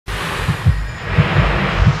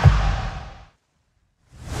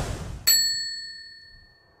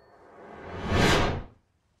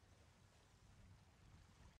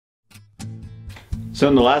So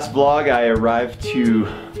in the last vlog, I arrived to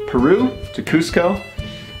Peru, to Cusco,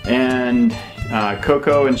 and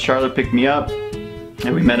Coco and Charlotte picked me up,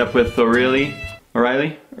 and we met up with O'Reilly.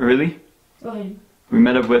 We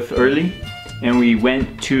met up with Early, and we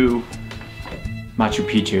went to Machu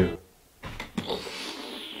Picchu.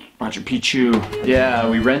 Machu Picchu. Yeah,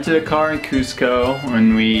 we rented a car in Cusco,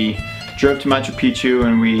 and we drove to Machu Picchu,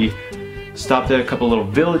 and we stopped at a couple little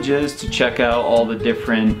villages to check out all the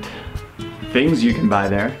different things you can buy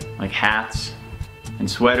there, like hats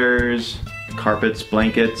and sweaters, carpets,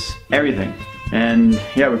 blankets, everything. And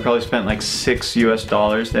yeah, we probably spent like $6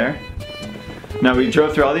 US there. Now we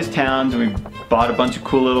drove through all these towns and we bought a bunch of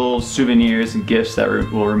cool little souvenirs and gifts that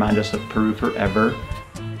will remind us of Peru forever.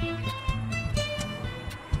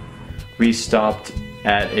 We stopped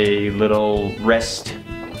at a little rest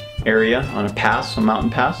area on a pass, a mountain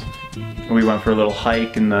pass. We went for a little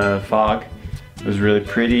hike in the fog. It was really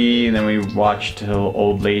pretty, and then we watched an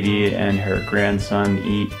old lady and her grandson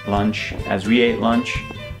eat lunch as we ate lunch.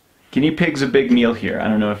 Guinea pig's a big meal here. I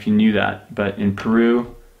don't know if you knew that, but in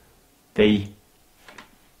Peru, they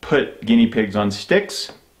put guinea pigs on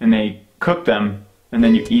sticks and they cook them and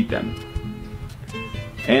then you eat them.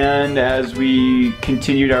 And as we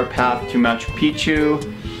continued our path to Machu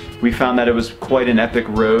Picchu, we found that it was quite an epic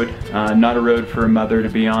road. Not a road for a mother to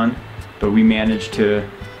be on, but we managed to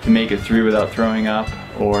make it through without throwing up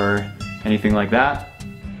or anything like that.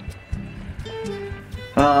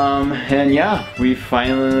 And yeah, we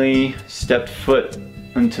finally stepped foot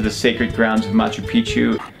into the sacred grounds of Machu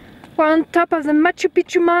Picchu. We're on top of the Machu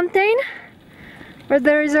Picchu mountain, where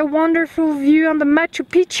there is a wonderful view on the Machu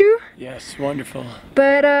Picchu. Yes, wonderful.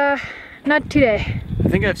 But not today. I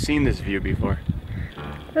think I've seen this view before.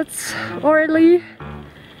 That's Orly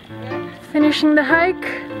finishing the hike.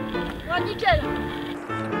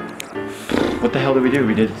 What the hell did we do?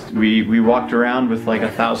 We walked around with like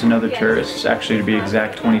 1,000 other tourists, actually to be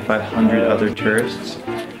exact 2,500 other tourists,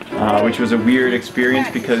 which was a weird experience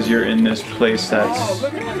because you're in this place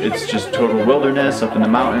it's just total wilderness up in the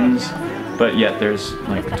mountains, but yet there's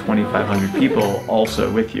like 2,500 people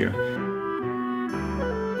also with you.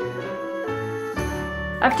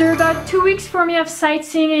 After about 2 weeks for me of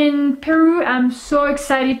sightseeing in Peru, I'm so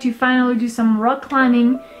excited to finally do some rock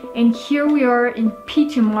climbing, and here we are in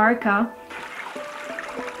Pitumarca.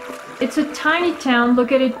 It's a tiny town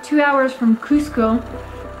located 2 hours from Cusco.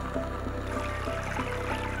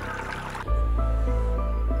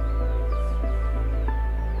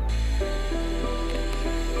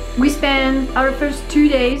 We spent our first 2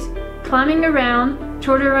 days climbing around,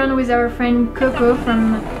 toured around with our friend Coco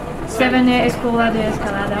from Sevene Escuela de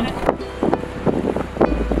Escalada.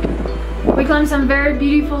 We climbed some very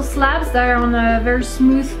beautiful slabs that are on a very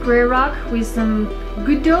smooth grey rock with some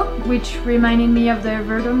guddo, which reminded me of the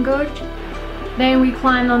Verdun Gorge. Then we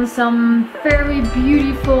climbed on some very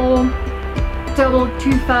beautiful double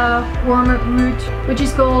tufa warm-up route, which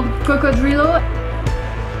is called Cocodrilo.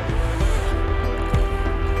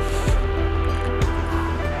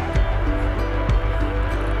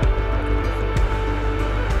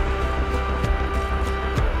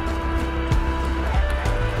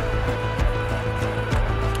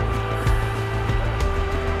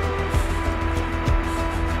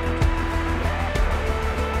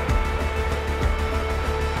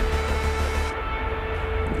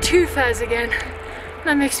 Tufas again.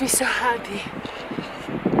 That makes me so happy.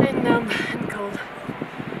 And numb and cold.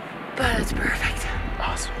 But it's perfect.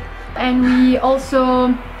 Awesome. And we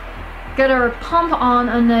also got our pump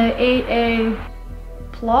on the 8A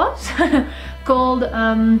plus called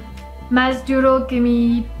Mas Duro Que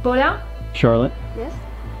Mi Polla. Charlotte? Yes?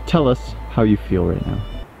 Tell us how you feel right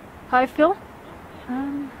now. How I feel?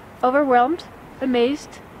 Overwhelmed,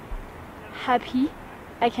 amazed, happy.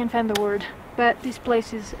 I can't find the word. But this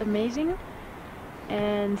place is amazing,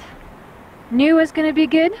 and knew it was gonna be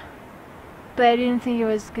good, but I didn't think it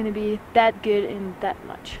was gonna be that good in that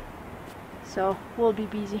much. So we'll be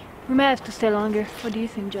busy. We might have to stay longer. What do you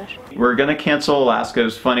think, Josh? We're gonna cancel Alaska. It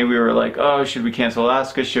was funny, we were like, oh, should we cancel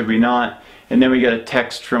Alaska, should we not? And then we got a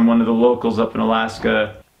text from one of the locals up in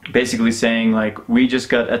Alaska basically saying like, we just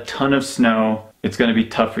got a ton of snow, it's gonna be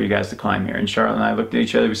tough for you guys to climb here. And Charlotte and I looked at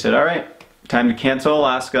each other, we said, all right, time to cancel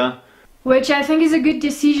Alaska. Which I think is a good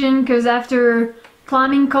decision, because after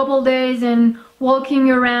climbing a couple days and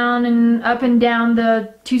walking around and up and down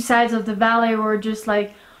the two sides of the valley, we're just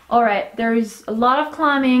like, alright, there is a lot of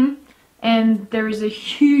climbing and there is a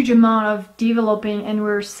huge amount of developing, and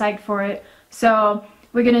we're psyched for it. So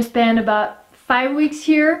we're gonna spend about 5 weeks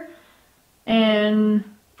here, and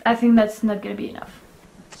I think that's not gonna be enough.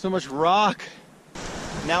 So much rock.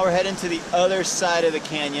 Now we're heading to the other side of the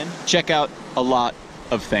canyon. Check out a lot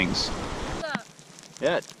of things. What's up?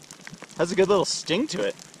 Yeah, it has a good little sting to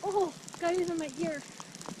it. Oh, got it in my ear.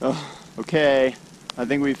 Oh, okay. I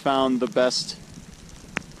think we found the best,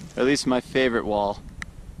 or at least my favorite wall,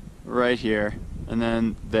 right here. And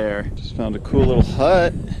then there. Just found a cool little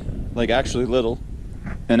hut, like actually little,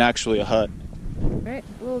 and actually a hut. Right,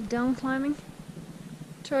 a little down climbing,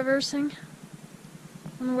 traversing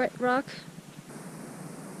on the wet rock.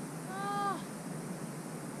 Oh,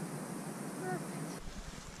 perfect.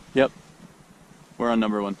 Yep, we're on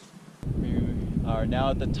number one. We are now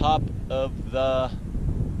at the top of the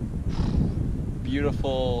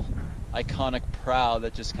beautiful, iconic prow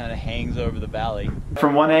that just kind of hangs over the valley.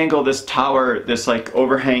 From one angle, this tower, this like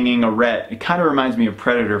overhanging arête, it kind of reminds me of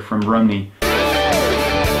Predator from Rumney.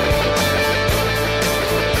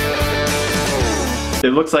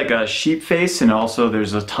 It looks like a sheep face, and also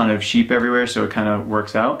there's a ton of sheep everywhere, so it kind of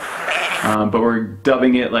works out. But we're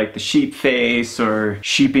dubbing it like the sheep face, or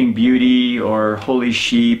sheeping beauty, or holy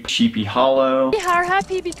sheep, sheepy hollow. We are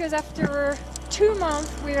happy because after 2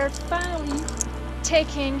 months we are finally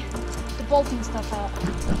taking the bolting stuff out.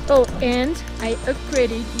 Oh, and I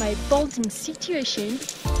upgraded my bolting situation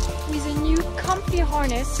with a new comfy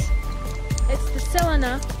harness. It's the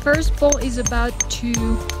Selena. First bolt is about to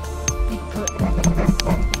be put.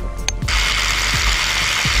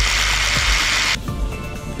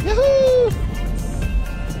 Yahoo!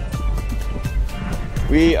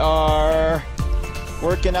 We are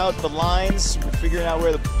working out the lines, we're figuring out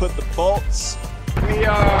where to put the bolts. We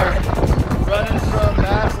are running from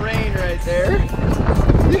that rain right there.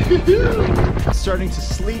 It's starting to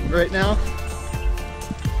sleet right now.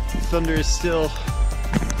 Thunder is still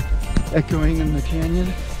echoing in the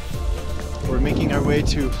canyon. We're making our way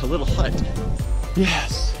to a little hut.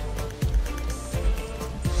 Yes.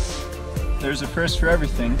 There's a first for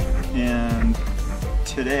everything, and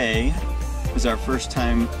today is our first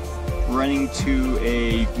time running to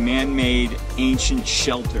a man-made ancient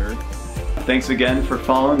shelter. Thanks again for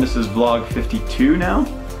following. This is vlog 52 now.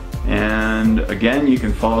 And again, you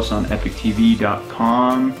can follow us on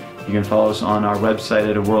EpicTV.com. You can follow us on our website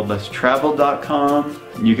at aworldlesstraveled.com.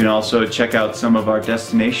 You can also check out some of our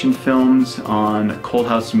destination films on Cold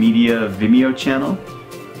House Media Vimeo channel.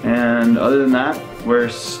 And other than that, we're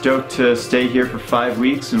stoked to stay here for 5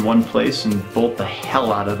 weeks in one place and bolt the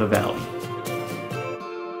hell out of the valley.